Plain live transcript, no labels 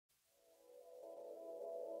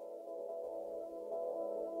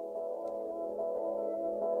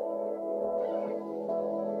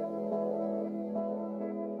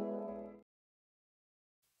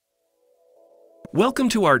Welcome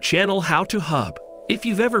to our channel How to Hub. If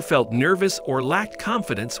you've ever felt nervous or lacked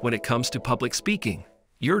confidence when it comes to public speaking,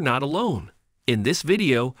 you're not alone. In this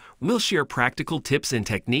video, we'll share practical tips and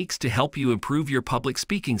techniques to help you improve your public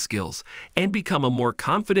speaking skills and become a more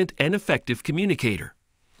confident and effective communicator.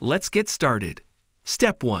 Let's get started.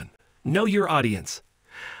 Step 1. Know your audience.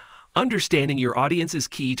 Understanding your audience is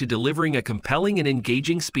key to delivering a compelling and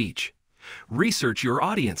engaging speech. Research your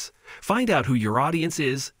audience. Find out who your audience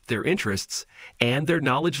is, their interests, and their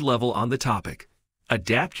knowledge level on the topic.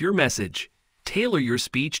 Adapt your message. Tailor your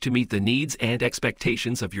speech to meet the needs and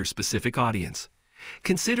expectations of your specific audience.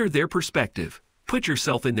 Consider their perspective. Put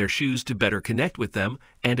yourself in their shoes to better connect with them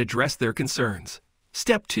and address their concerns.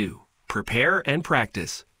 Step 2. Prepare and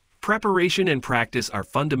practice. Preparation and practice are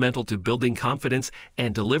fundamental to building confidence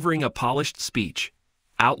and delivering a polished speech.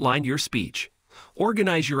 Outline your speech.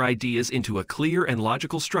 Organize your ideas into a clear and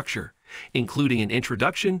logical structure, including an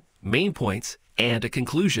introduction, main points, and a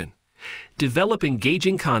conclusion. Develop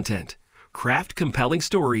engaging content. Craft compelling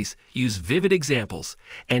stories, use vivid examples,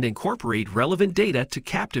 and incorporate relevant data to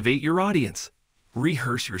captivate your audience.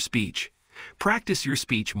 Rehearse your speech. Practice your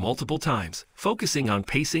speech multiple times, focusing on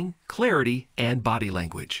pacing, clarity, and body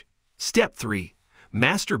language. Step 3.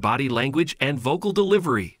 Master body language and vocal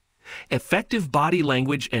delivery. Effective body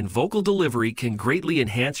language and vocal delivery can greatly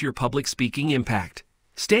enhance your public speaking impact.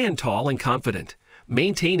 Stand tall and confident.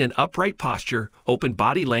 Maintain an upright posture, open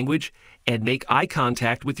body language, and make eye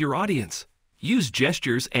contact with your audience. Use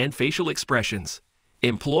gestures and facial expressions.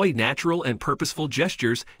 Employ natural and purposeful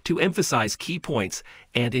gestures to emphasize key points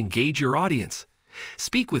and engage your audience.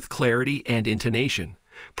 Speak with clarity and intonation.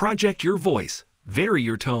 Project your voice, vary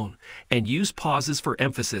your tone, and use pauses for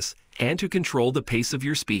emphasis and to control the pace of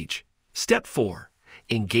your speech. Step 4.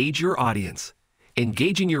 Engage your audience.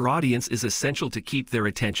 Engaging your audience is essential to keep their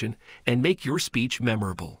attention and make your speech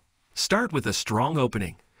memorable. Start with a strong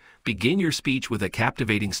opening. Begin your speech with a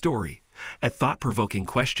captivating story, a thought-provoking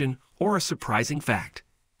question, or a surprising fact.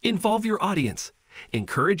 Involve your audience.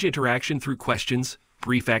 Encourage interaction through questions,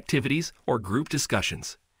 brief activities, or group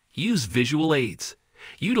discussions. Use visual aids.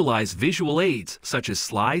 Utilize visual aids such as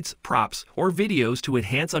slides, props, or videos to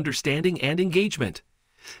enhance understanding and engagement.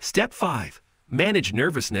 Step 5. Manage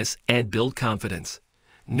nervousness and build confidence.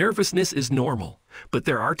 Nervousness is normal, but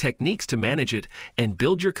there are techniques to manage it and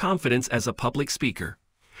build your confidence as a public speaker.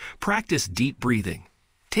 Practice deep breathing.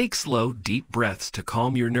 Take slow, deep breaths to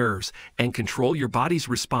calm your nerves and control your body's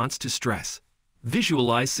response to stress.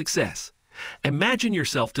 Visualize success. Imagine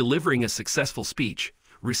yourself delivering a successful speech,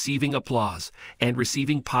 receiving applause, and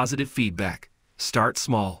receiving positive feedback. Start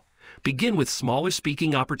small. Begin with smaller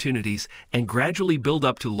speaking opportunities and gradually build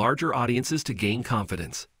up to larger audiences to gain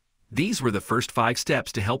confidence. These were the first 5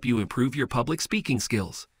 steps to help you improve your public speaking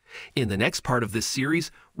skills. In the next part of this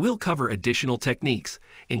series, we'll cover additional techniques,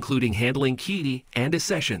 including handling key and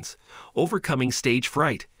accessions, overcoming stage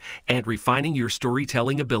fright, and refining your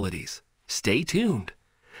storytelling abilities. Stay tuned.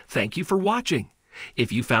 Thank you for watching.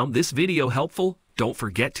 If you found this video helpful, don't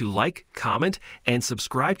forget to like, comment, and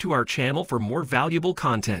subscribe to our channel for more valuable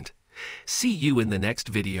content. See you in the next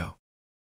video.